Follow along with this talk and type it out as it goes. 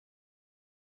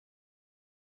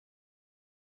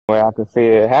way I could see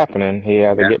it happening, he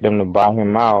had to Yeah. get them to buy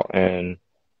him out, and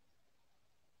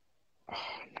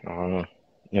I don't know,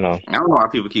 you know. I don't know why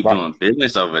people keep But doing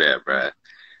business over there, bruh.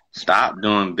 Stop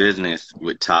doing business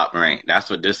with Top Rank. That's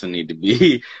what this will need to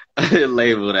be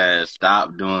labeled as.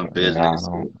 Stop doing yeah, business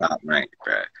with Top Rank,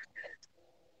 bruh.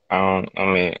 I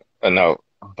mean, no,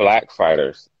 black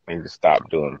fighters need to stop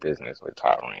doing business with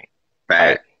Top Rank.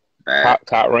 Like Fact, fact.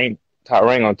 top rank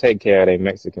gonna take care of their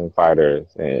Mexican fighters,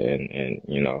 and and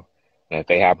if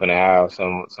they happen to have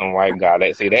some white guy,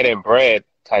 they didn't bred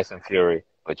Tyson Fury,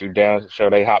 but you damn sure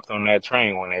they hopped on that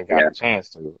train when they got Yeah. a chance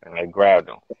to, and they grabbed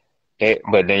him.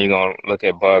 But then you're gonna look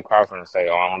at Bud Crawford and say,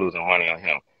 "Oh, I'm losing money on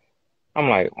him." I'm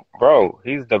like, bro,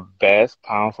 he's the best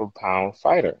pound for pound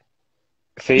fighter.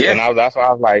 See, Yeah. and that's why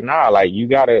I was like, nah, like you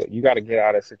gotta get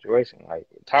out of the situation. Like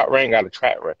Top Rank got a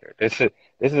track record. This is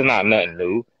not nothing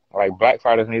new. Like black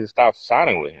fighters need to stop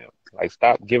signing with him. Like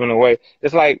stop giving away.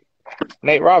 It's like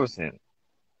Nate Robinson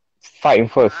fighting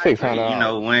for I six agree. hundred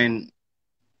dollars.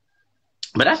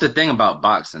 But that's the thing about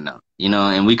boxing though,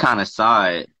 and we kind of saw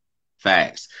it,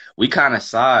 facts. We kind of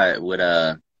saw it with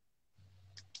our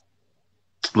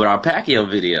Pacquiao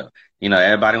video.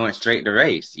 Everybody went straight to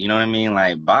race. You know what I mean?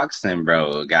 Like boxing,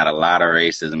 bro, got a lot of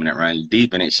racism and it runs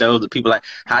deep and it shows that people like,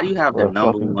 how do you have the Well,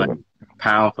 number fuck is that? one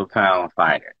pound for pound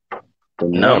fighter? The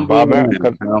Yeah, number Bob Arum,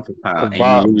 one pound for cause pound and you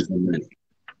Bob, losing money.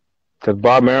 cause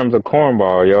Bob Arum's a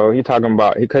cornball, yo. He talking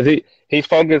about because he's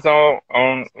focused on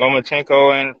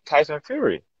Lomachenko and Tyson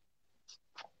Fury.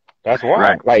 That's why.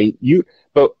 Right. Like you,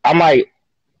 but I'm like,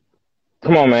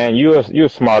 come on, man. You're a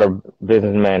smarter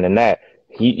businessman than that.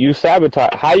 You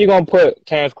sabotage. How you gonna put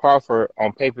Terrence Crawford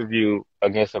on pay-per-view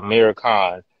against Amir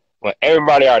Khan when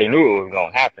everybody already knew it was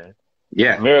gonna happen?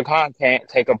 Yeah. Amir Khan can't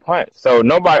take a punch, so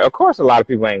nobody. Of course, a lot of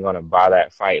people ain't gonna buy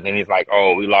that fight. And then he's like,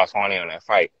 "Oh, we lost money on that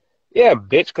fight." Yeah,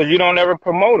 bitch, because you don't ever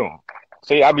promote him.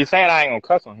 See, I be saying I ain't gonna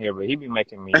cuss on here, but he be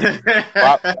making me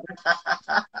Bob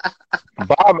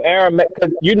Bob Arum.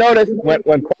 Because you notice when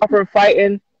Crawford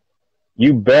fighting.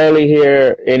 You barely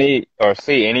hear any or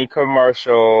see any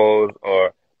commercials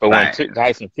but when Right.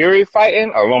 Tyson Fury fighting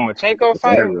or Lomachenko It's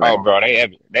fighting, everywhere. oh bro, they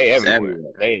It's everywhere.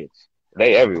 everywhere.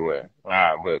 They everywhere.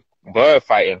 But Bud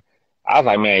fighting, I was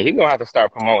like, man, he gonna have to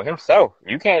start promoting himself.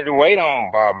 You can't wait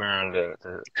on Bob Arum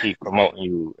to keep promoting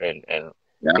you, and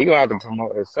Yeah. he gonna have to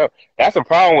promote himself. That's the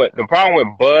problem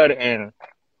with Bud and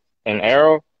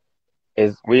Arrow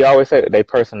is we always say that they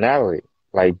personality.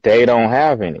 Like they don't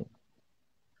have any.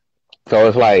 So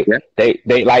it's like Yeah.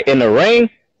 they like in the ring,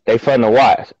 they fun to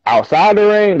watch. Outside the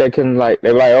ring, they can like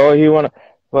they're like, oh, you wanna?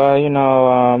 Well,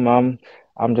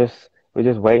 I'm just we're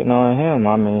just waiting on him.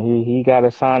 I mean, he got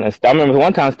to sign. And I remember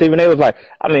one time Stephen A was like,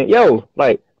 I mean, yo,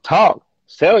 like talk,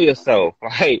 sell yourself,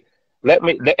 like let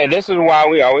me. And this is why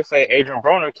we always say Adrian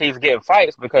Broner keeps getting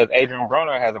fights because Adrian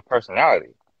Broner has a personality.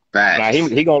 Now he Facts.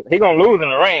 he gonna lose in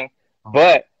the ring,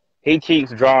 but he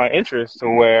keeps drawing interest to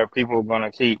where people are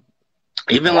gonna keep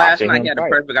Even last watching night, he him had the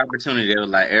fight. perfect opportunity. It was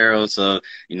like, Arrow, so,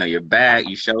 you're back.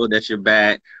 You showed that you're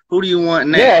back. Who do you want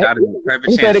next? Yeah, That is a perfect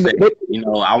he said chance to say, it,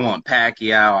 I want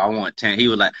Pacquiao. I want 10. He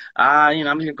was like, I'm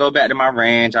going to go back to my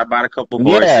ranch. I bought a couple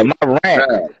yeah, horses. my ranch.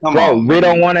 Bruh, come Bro, on, we man.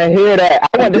 don't want to hear that.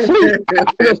 I went to sleep.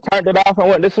 I just turned it off and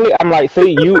went to sleep. I'm like,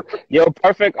 see, your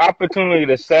perfect opportunity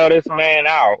to sell this man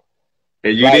out.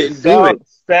 And you Like, didn't do it.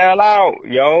 sell out,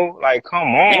 yo. Like, come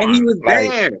And he on. was Like,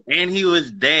 there. And he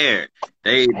was there.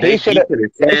 he should He have, could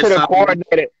have they said should have something.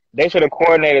 coordinated, they should have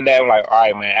coordinated that. Like, all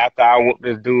right, man, after I whoop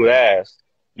this dude ass,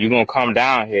 you going to come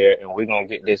down here and we're going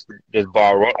to get this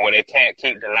ball rolling where they can't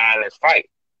keep denying this fight.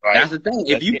 That's Like, the thing.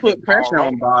 If let's you get this put ball pressure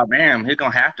on rolling. Bob Arum, he's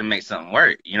gonna have to make something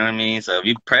work. You know what I mean? So if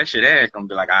you pressure there, it's gonna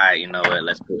be like, all right, you know what?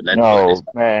 Let's put this. No,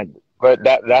 man. But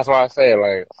that's why I say,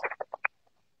 like,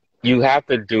 you have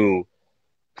to do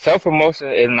self promotion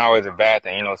isn't always a bad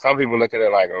thing. Some people look at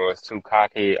it like, oh, it's too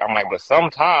cocky. I'm like, but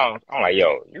sometimes I'm like,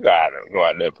 yo, you gotta go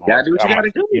out there and You gotta promote do it. what you I'm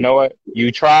like, gotta you do. know what?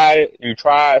 You try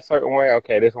a certain way.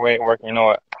 Okay, this way ain't working. You know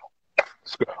what?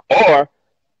 Or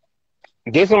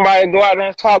get somebody to go out there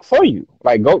and talk for you.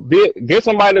 Like, get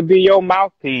somebody to be your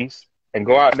mouthpiece and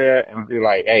go out there and be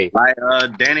like, hey, Like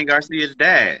Danny Garcia's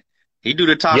dad, he do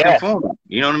the talking yes, for him.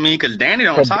 You know what I mean? Because Danny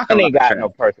don't because talk a Danny lot of got trash. no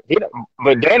person.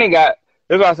 But Danny got.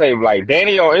 This is what I say. Like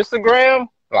Danny on Instagram,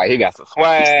 like he got some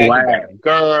swag. He got a Swag.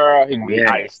 girl. He be Yeah.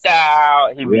 out of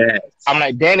style. He be. Yes. I'm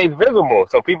like Danny's visible,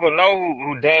 so people know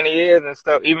who Danny is and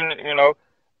stuff. Even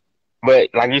But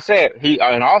like you said,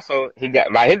 and also he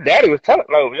got like his daddy was telling,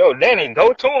 like, yo, Danny,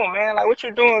 go to him, man. Like what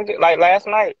you doing? Like last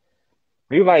night,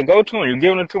 you like go to him. You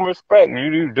giving him too much respect.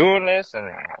 You doing this, and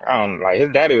I don't like his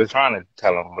daddy was trying to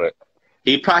tell him, but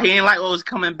He didn't like what was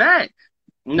coming back.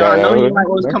 I know he yeah, didn't like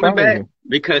what was I'm coming telling back. you.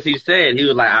 because he said he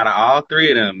was like out of all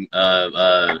three of them,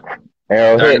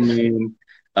 Arrow hits. Thurman,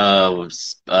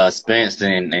 Spence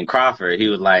and Crawford. He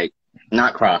was like,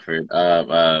 not Crawford.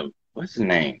 What's his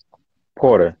name?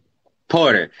 Porter.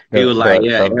 Porter. He The was like, the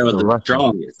yeah, the, Arrow's the the Russian.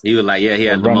 strongest. He was like, yeah, he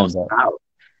The has the running most back. power.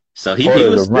 So he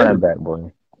Porter's the was running still back,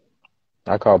 boy.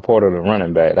 I call Porter the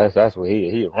running back. That's what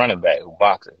he a running back who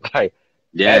boxes. Like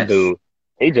that yes, dude,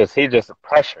 he just a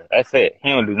pressure. That's it. He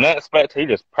don't do nothing special. He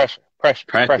just pressure, pressure,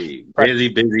 pressure, Pressy, pressure, busy,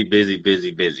 busy, busy,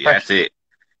 busy, busy. That's pressure. it.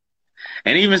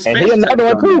 And even And he Spence another touched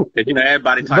one on that too. because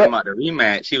everybody talking But about the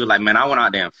rematch. He was like, "Man, I went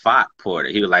out there and fought Porter."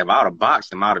 He was like, "If I would have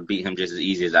boxed him, I would have beat him just as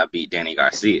easy as I beat Danny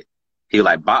Garcia." He was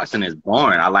like, "Boxing is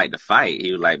boring. I like to fight."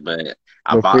 He was like, "But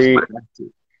I but box my see, have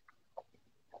to."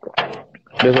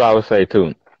 this is what I would say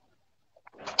too.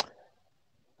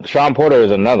 Sean Porter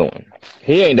is another one.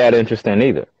 He ain't that interesting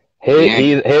either. Yeah,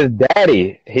 His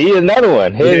daddy. He is another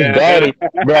one. His yeah, daddy,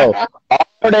 bro.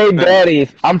 All they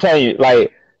daddies. I'm telling you,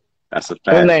 like that's a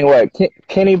his fact. name what?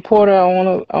 Kenny Porter.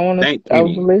 Thank I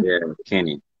Kenny. believe. Yeah,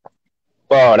 Kenny.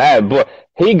 Bro, that boy.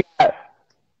 He got.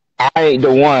 I ain't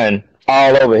the one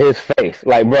all over his face.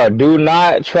 Like, bro, do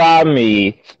not try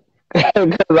me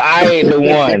because I ain't the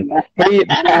one. He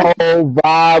that whole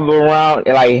vibe around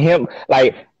like him.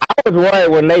 Like I was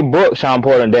worried when they booked Sean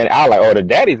Porter and Danny. I was like, oh, the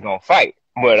daddy's gonna fight.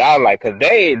 But I was like, cause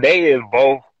they is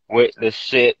both with the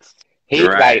shits. He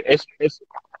Right. like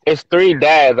it's three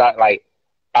dads. I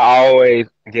always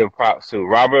give props to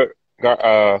Robert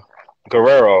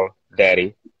Guerrero,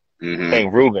 daddy. Hmm.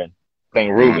 Thing Ruben.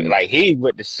 Thing Ruben. Hmm. Like he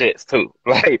with the shits too.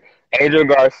 Like Angel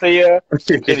Garcia,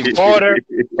 Kenny Porter,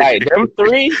 like them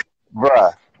three,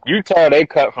 bruh. You tell they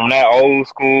cut from that old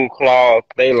school cloth.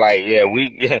 They like, yeah,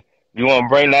 yeah, you want to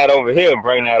bring that over here,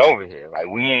 bring that over here. Like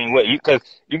we ain't with you, cause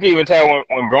you can even tell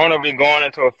when Broner be going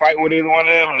into a fight with either one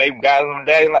of them, and they got them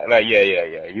day like yeah, yeah,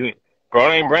 yeah. You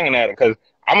Broner ain't bringing that, cause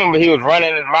I remember he was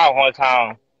running his mouth one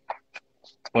time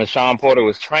when Sean Porter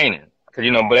was training, cause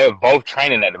but they were both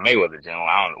training at the Mayweather gym.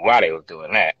 I don't know why they was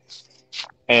doing that,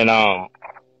 and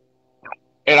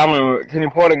and I remember Kenny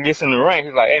Porter gets in the ring.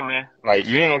 He's like, "Hey man, like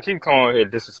you ain't gonna keep coming over here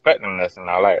disrespecting us and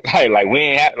all like, like we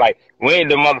ain't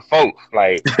the mother folks.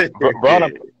 Like,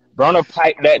 Broner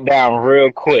piped that down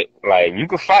real quick. Like you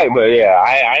could fight, but yeah,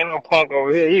 I ain't no punk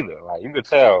over here either. Like you could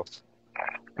tell,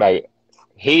 like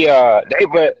they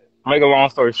but make a long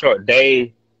story short,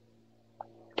 they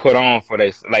put on for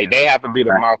they like they have to be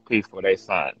the Right. mouthpiece for their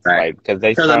sons, Right. like because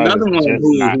their Because sons another is one just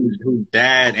not. who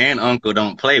dad and uncle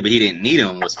don't play, but he didn't need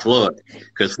him was Floyd,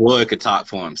 because Floyd could talk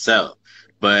for himself.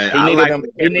 But He I needed like them.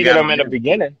 what He they needed got them on in the him.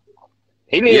 beginning.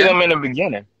 He needed Yeah, them in the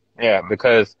beginning. Yeah,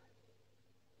 because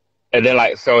and then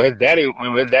like so his daddy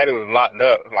when his daddy was locked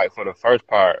up like for the first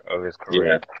part of his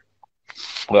yeah. career.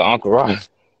 But Uncle Roger,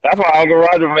 that's why Uncle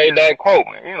Roger made that quote,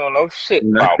 man. You don't know shit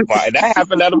No. about boxing. That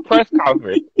happened at a press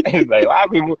conference. He's like a lot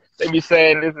of people they be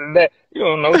saying this and that. You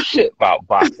don't know shit about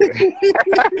boxing.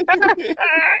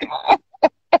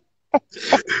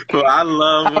 But I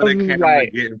love when I the was camera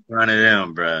like get in front of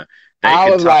them, bro. They I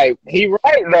can was talk. like, he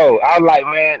right though. I was like,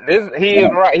 man, he is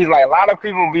right. He's like a lot of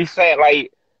people be saying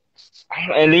like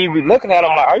and you be looking at him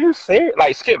like, are you serious?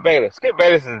 Like Skip Bayless. Skip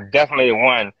Bayless is definitely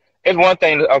one. It's one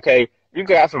thing. Okay, you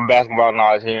got some basketball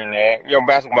knowledge here and there. Your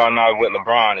basketball knowledge with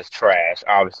LeBron is trash.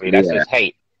 Obviously, that's Yeah, just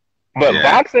hate. But yeah.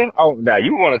 boxing, oh, now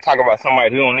you want to talk about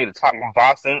somebody who don't need to talk about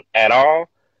boxing at all?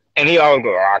 And he always go,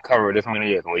 oh, I covered this many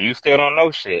years. Well, you still don't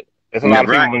know shit. There's a Yeah, lot of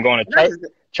people right. been going to That's,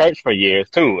 church for years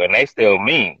too, and they still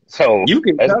mean. So you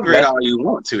can cover it that's all you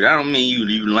want to. That don't mean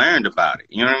you learned about it.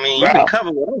 You know what I mean? You can bro.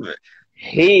 cover whatever.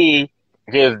 He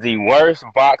gives the worst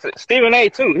boxing. Stephen A.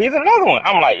 too. He's another one.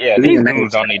 I'm like, yeah, these Even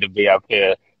dudes don't that. need to be up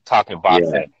here talking Yeah,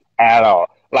 boxing at all.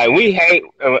 Like we hate,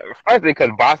 especially because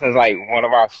boxing is like one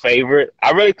of our favorite.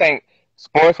 I really think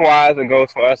sports wise, it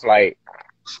goes for us like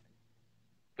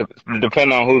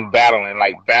depending on who's battling,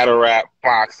 like battle rap,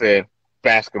 boxing,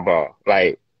 basketball.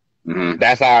 Like hmm,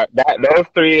 that's those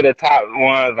three are the top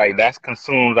ones. Like that's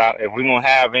consumed out. If we're gonna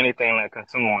have anything that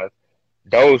consumes us,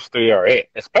 those three are it.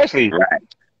 Especially right.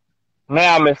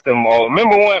 man, I miss them all.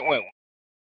 Remember when